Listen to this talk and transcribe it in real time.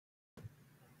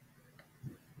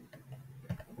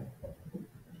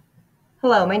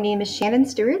Hello, my name is Shannon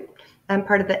Stewart. I'm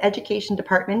part of the Education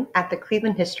Department at the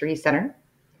Cleveland History Center.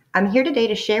 I'm here today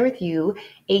to share with you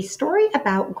a story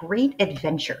about great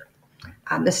adventure.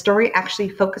 The story actually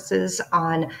focuses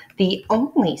on the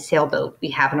only sailboat we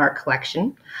have in our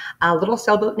collection, a little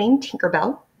sailboat named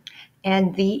Tinkerbelle.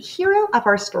 And the hero of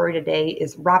our story today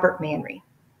is Robert Manry.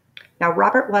 Now,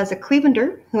 Robert was a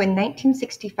Clevelander who in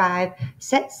 1965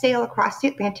 set sail across the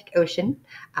Atlantic Ocean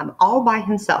all by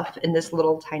himself in this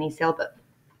little tiny sailboat.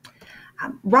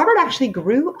 Robert actually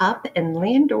grew up in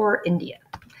Landor, India.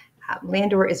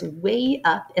 Landor is way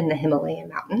up in the Himalayan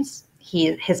mountains.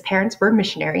 His parents were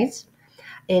missionaries.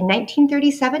 In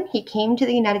 1937, he came to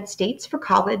the United States for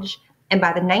college, and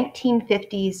by the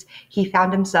 1950s, he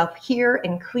found himself here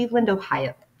in Cleveland,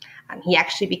 Ohio. He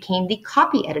actually became the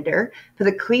copy editor for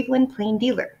the Cleveland Plain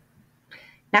Dealer.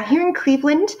 Now, here in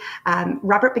Cleveland,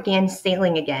 Robert began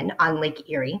sailing again on Lake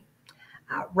Erie.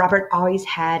 Robert always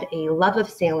had a love of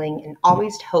sailing and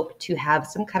always hoped to have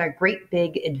some kind of great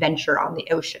big adventure on the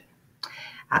ocean.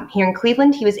 Here in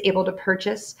Cleveland, he was able to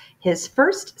purchase his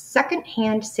first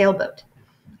second-hand sailboat.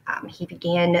 He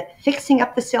began fixing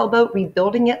up the sailboat,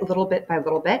 rebuilding it little bit by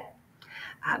little bit.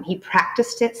 He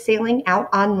practiced it sailing out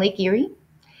on Lake Erie.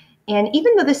 And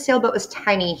even though the sailboat was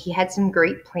tiny, he had some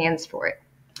great plans for it.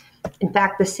 In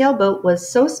fact, the sailboat was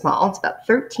so small, it's about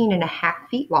 13 and a half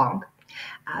feet long.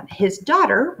 His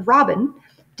daughter, Robin,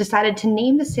 decided to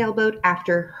name the sailboat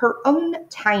after her own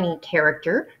tiny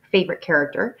favorite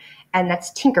character, and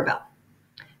that's Tinkerbelle.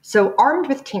 So armed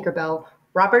with Tinkerbelle,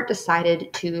 Robert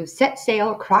decided to set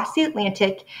sail across the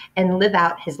Atlantic and live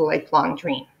out his lifelong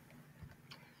dream.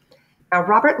 Now,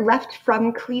 Robert left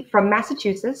from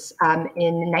Massachusetts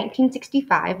in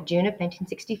 1965, June of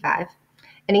 1965,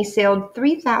 and he sailed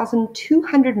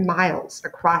 3,200 miles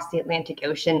across the Atlantic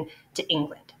Ocean to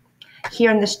England. Here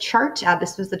on this chart,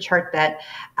 this was the chart that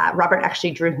Robert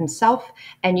actually drew himself,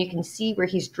 and you can see where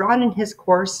he's drawn in his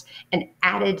course and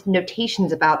added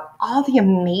notations about all the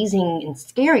amazing and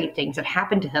scary things that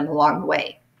happened to him along the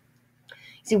way.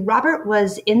 See, Robert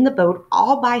was in the boat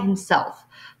all by himself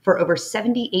for over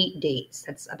 78 days.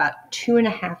 That's about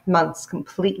 2.5 months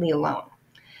completely alone.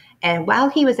 And while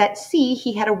he was at sea,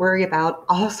 he had to worry about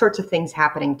all sorts of things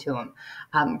happening to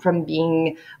him, from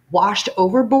being washed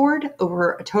overboard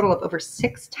over a total of over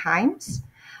 6 times,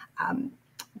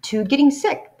 to getting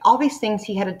sick. All these things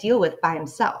he had to deal with by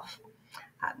himself.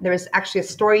 There was actually a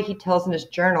story he tells in his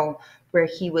journal where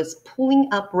he was pulling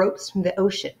up ropes from the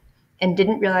ocean and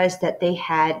didn't realize that they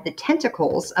had the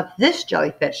tentacles of this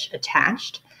jellyfish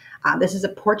attached. This is a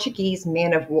Portuguese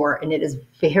man-of-war, and it is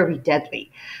very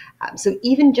deadly. So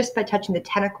even just by touching the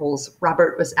tentacles,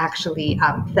 Robert was actually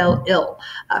fell ill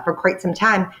for quite some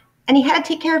time, and he had to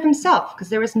take care of himself because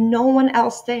there was no one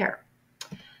else there.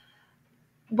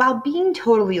 While being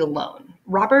totally alone,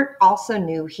 Robert also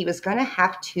knew he was going to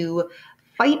have to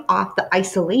fight off the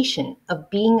isolation of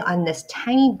being on this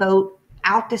tiny boat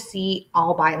out to sea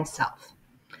all by himself.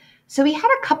 So he had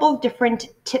a couple of different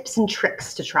tips and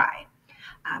tricks to try.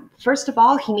 First of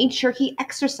all, he made sure he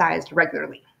exercised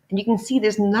regularly. And you can see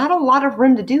there's not a lot of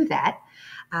room to do that,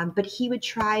 but he would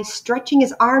try stretching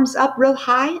his arms up real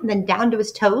high and then down to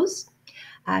his toes.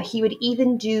 He would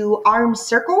even do arm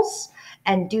circles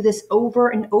and do this over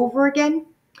and over again,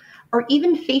 or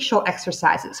even facial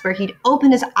exercises where he'd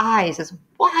open his eyes as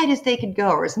wide as they could go,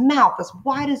 or his mouth as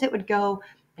wide as it would go,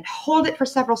 and hold it for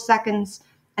several seconds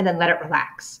and then let it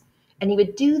relax. And he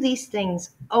would do these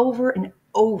things over and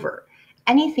over,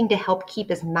 anything to help keep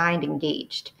his mind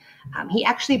engaged. He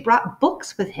actually brought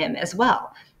books with him as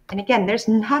well. And again, there's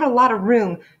not a lot of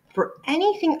room for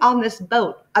anything on this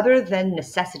boat other than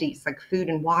necessities like food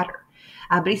and water.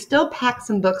 But he still packed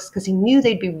some books because he knew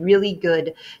they'd be really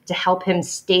good to help him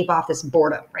stave off this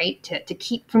boredom, right? To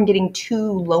keep from getting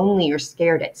too lonely or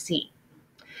scared at sea.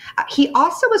 He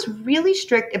also was really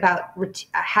strict about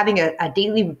having a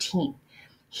daily routine.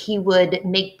 He would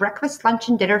make breakfast, lunch,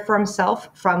 and dinner for himself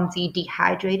from the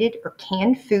dehydrated or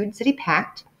canned foods that he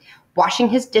packed, washing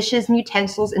his dishes and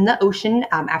utensils in the ocean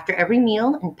after every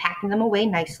meal and packing them away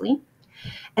nicely.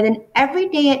 And then every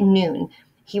day at noon,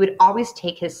 he would always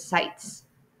take his sights.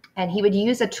 And he would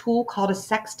use a tool called a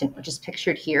sextant, which is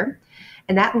pictured here.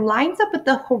 And that lines up with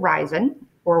the horizon,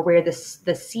 or where the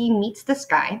sea meets the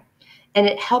sky. And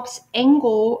it helps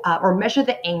angle or measure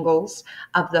the angles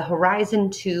of the horizon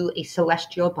to a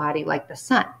celestial body like the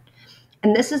sun.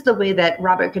 And this is the way that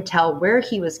Robert could tell where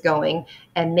he was going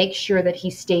and make sure that he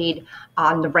stayed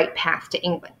on the right path to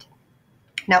England.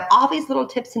 Now, all these little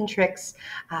tips and tricks,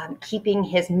 keeping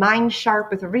his mind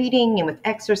sharp with reading and with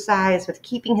exercise, with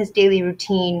keeping his daily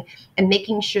routine and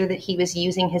making sure that he was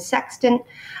using his sextant,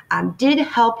 did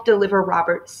help deliver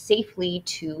Robert safely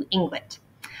to England.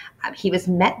 He was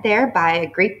met there by a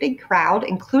great big crowd,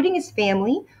 including his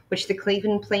family, which the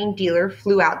Cleveland Plain dealer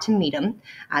flew out to meet him.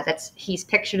 He's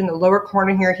pictured in the lower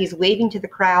corner here. He's waving to the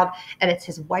crowd, and it's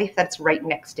his wife that's right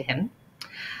next to him.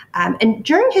 And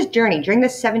during his journey, during the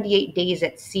 78 days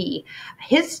at sea,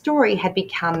 his story had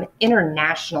become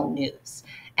international news.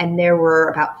 And there were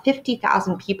about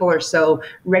 50,000 people or so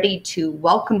ready to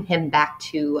welcome him back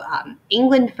to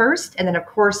England first. And then, of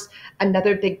course,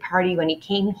 another big party when he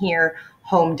came here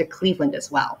home to Cleveland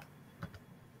as well.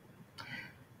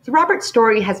 So Robert's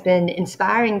story has been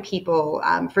inspiring people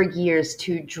for years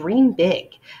to dream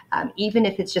big, even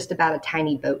if it's just about a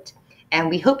tiny boat. And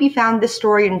we hope you found this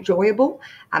story enjoyable.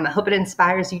 I hope it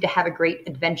inspires you to have a great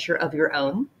adventure of your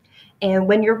own. And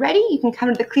when you're ready, you can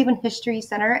come to the Cleveland History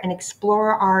Center and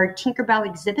explore our Tinkerbelle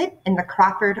exhibit in the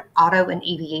Crawford Auto and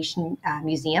Aviation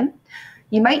Museum.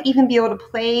 You might even be able to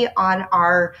play on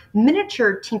our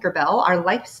miniature Tinkerbelle, our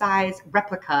life-size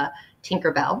replica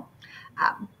Tinkerbelle.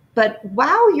 But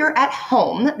while you're at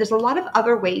home, there's a lot of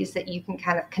other ways that you can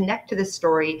kind of connect to this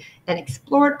story and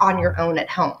explore it on your own at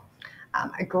home.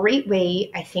 A great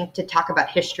way, I think, to talk about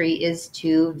history is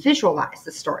to visualize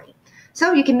the story.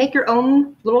 So you can make your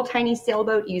own little tiny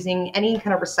sailboat using any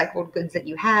kind of recycled goods that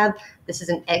you have. This is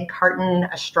an egg carton,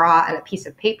 a straw, and a piece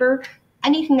of paper.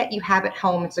 Anything that you have at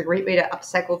home, it's a great way to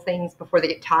upcycle things before they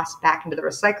get tossed back into the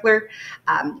recycler.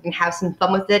 You can have some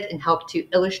fun with it and help to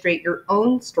illustrate your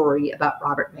own story about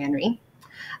Robert Manry.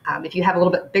 If you have a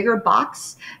little bit bigger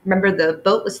box, remember the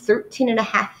boat was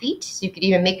 13.5 feet, so you could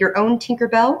even make your own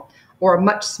Tinkerbelle, or a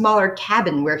much smaller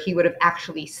cabin where he would have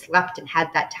actually slept and had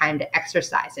that time to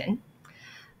exercise in.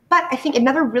 But I think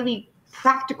another really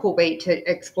practical way to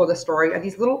explore the story are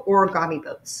these little origami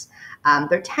boats.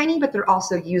 They're tiny, but they're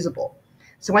also usable.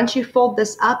 So once you fold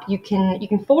this up, you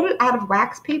can fold it out of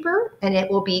wax paper and it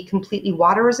will be completely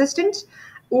water resistant,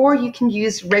 or you can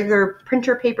use regular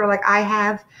printer paper like I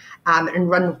have and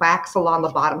run wax along the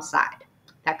bottom side.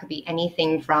 That could be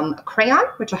anything from a crayon,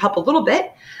 which will help a little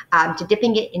bit, to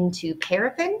dipping it into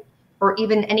paraffin, or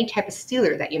even any type of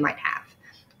sealer that you might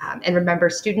have. And remember,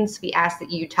 students, we ask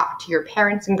that you talk to your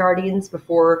parents and guardians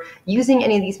before using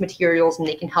any of these materials, and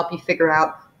they can help you figure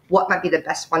out what might be the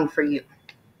best one for you.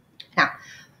 Now,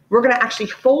 we're going to actually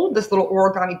fold this little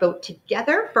origami boat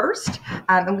together first,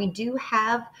 and we do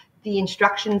have the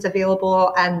instructions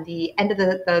available at the end of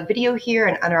the video here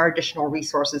and on our additional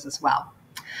resources as well.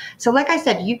 So like I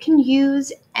said, you can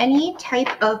use any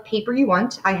type of paper you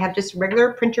want. I have just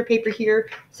regular printer paper here,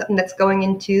 something that's going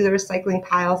into the recycling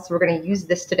pile, so we're going to use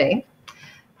this today.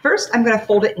 First, I'm going to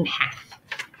fold it in half.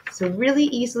 So really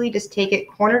easily just take it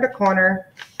corner to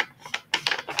corner,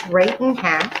 right in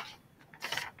half.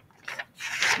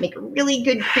 Make really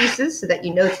good creases so that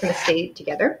you know it's going to stay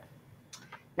together.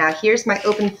 Now here's my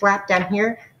open flap down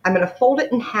here. I'm going to fold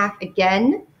it in half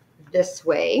again this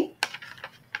way.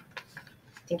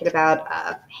 Thinking about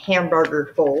a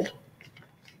hamburger fold.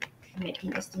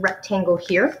 Making this rectangle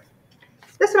here.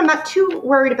 This one I'm not too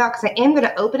worried about because I am going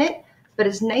to open it, but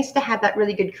it's nice to have that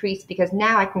really good crease because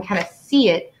now I can kind of see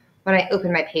it when I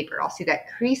open my paper. I'll see that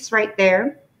crease right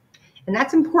there. And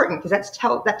that's important because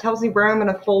that tells me where I'm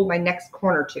going to fold my next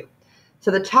corner to.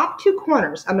 So the top two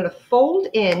corners, I'm going to fold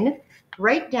in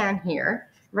right down here,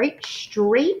 right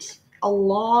straight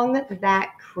along that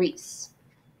crease.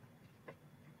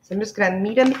 So I'm just going to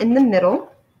meet them in the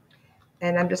middle,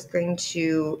 and I'm just going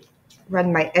to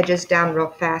run my edges down real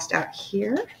fast out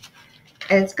here.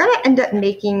 And it's going to end up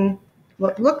making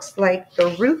what looks like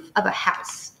the roof of a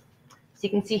house. So you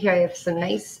can see here I have some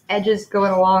nice edges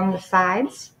going along the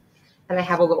sides, and I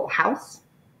have a little house.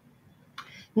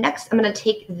 Next, I'm going to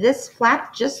take this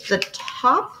flap, just the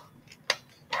top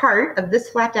part of this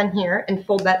flap down here, and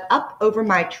fold that up over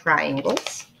my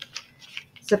triangles.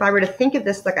 So if I were to think of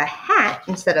this like a hat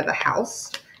instead of a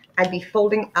house, I'd be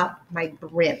folding up my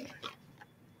brim.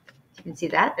 You can see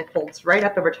that, it folds right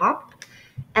up over top.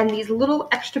 And these little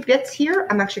extra bits here,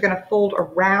 I'm actually going to fold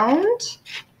around.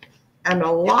 I'm going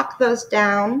to lock those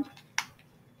down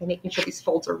and making sure these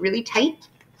folds are really tight.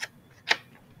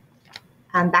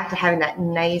 I'm back to having that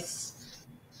nice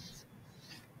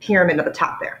pyramid at the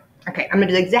top there. Okay, I'm going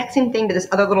to do the exact same thing to this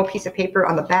other little piece of paper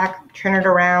on the back, turn it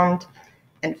around,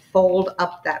 and fold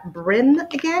up that brim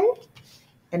again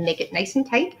and make it nice and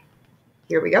tight.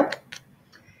 Here we go.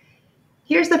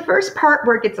 Here's the first part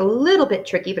where it gets a little bit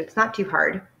tricky, but it's not too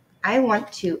hard. I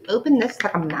want to open this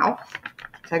like a mouth.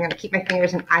 So I'm going to keep my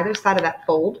fingers on either side of that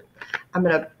fold. I'm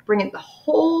going to bring it the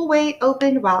whole way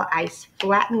open while I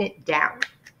flatten it down.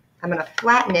 I'm going to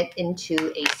flatten it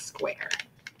into a square.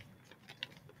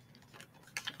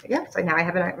 There we go. So now I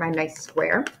have my nice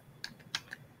square.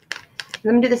 I'm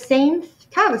going to do the same,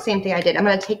 kind of the same thing I did. I'm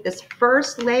going to take this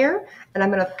first layer and I'm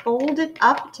going to fold it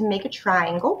up to make a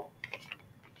triangle.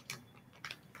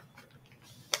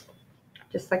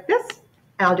 Just like this.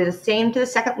 And I'll do the same to the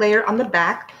second layer on the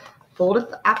back. Fold it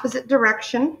the opposite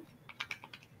direction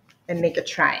and make a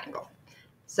triangle.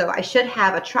 So I should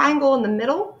have a triangle in the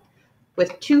middle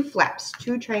with two flaps,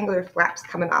 two triangular flaps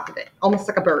coming off of it, almost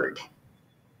like a bird.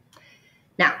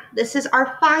 Now, this is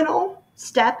our final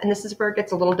step, and this is where it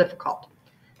gets a little difficult.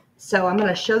 So I'm going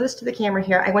to show this to the camera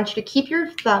here. I want you to keep your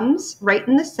thumbs right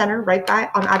in the center, right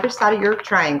on either side of your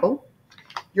triangle.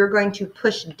 You're going to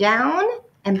push down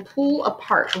and pull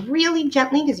apart really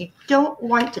gently because you don't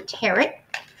want to tear it.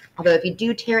 Although if you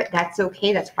do tear it, that's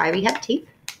okay. That's why we have tape.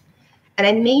 And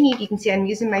I may need, you can see I'm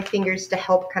using my fingers to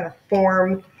help kind of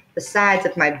form the sides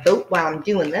of my boat while I'm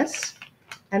doing this.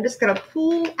 I'm just going to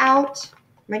pull out,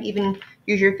 you might even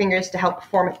use your fingers to help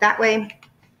form it that way.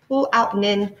 Pull out and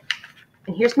in,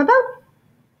 and here's my boat.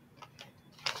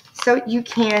 So you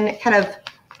can kind of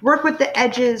work with the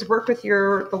edges, work with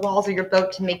the walls of your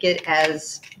boat to make it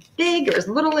as big or as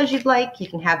little as you'd like. You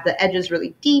can have the edges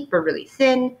really deep or really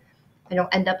thin, and you'll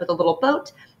end up with a little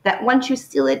boat that once you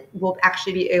seal it, will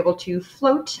actually be able to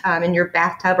float in your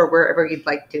bathtub or wherever you'd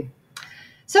like to.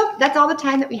 So that's all the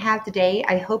time that we have today.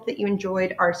 I hope that you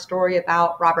enjoyed our story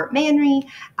about Robert Manry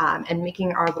and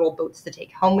making our little boats to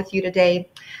take home with you today.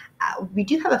 We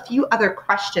do have a few other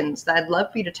questions that I'd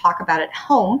love for you to talk about at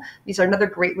home. These are another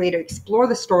great way to explore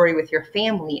the story with your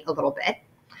family a little bit.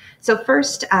 So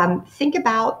first, think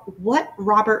about what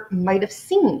Robert might have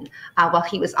seen while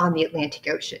he was on the Atlantic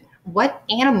Ocean. What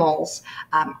animals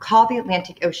call the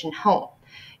Atlantic Ocean home?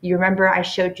 You remember I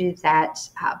showed you that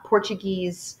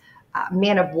Portuguese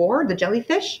man of war, the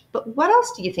jellyfish, but what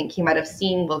else do you think he might have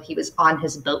seen while he was on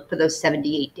his boat for those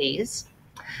 78 days?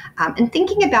 And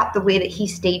thinking about the way that he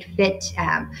stayed fit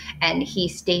and he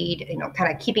stayed,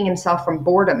 kind of keeping himself from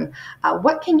boredom,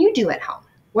 what can you do at home?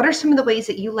 What are some of the ways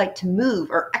that you like to move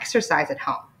or exercise at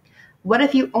home? What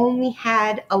if you only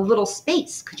had a little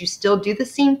space? Could you still do the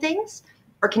same things?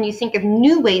 Or can you think of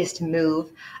new ways to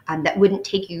move that wouldn't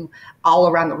take you all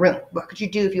around the room? What could you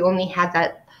do if you only had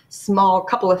that small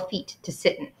couple of feet to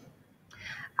sit in?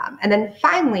 And then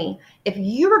finally, if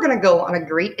you were going to go on a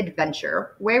great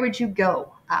adventure, where would you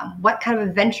go? What kind of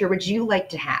adventure would you like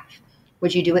to have?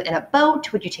 Would you do it in a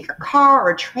boat? Would you take a car or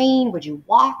a train? Would you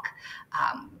walk?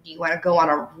 Do you want to go on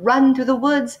a run through the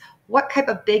woods? What type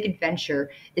of big adventure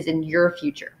is in your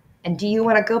future? And do you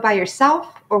want to go by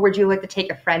yourself, or would you like to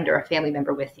take a friend or a family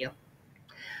member with you?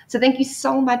 So thank you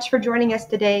so much for joining us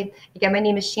today. Again, my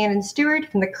name is Shannon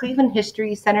Stewart from the Cleveland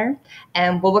History Center,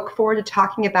 and we'll look forward to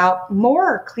talking about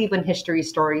more Cleveland history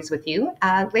stories with you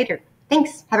later.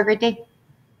 Thanks. Have a great day.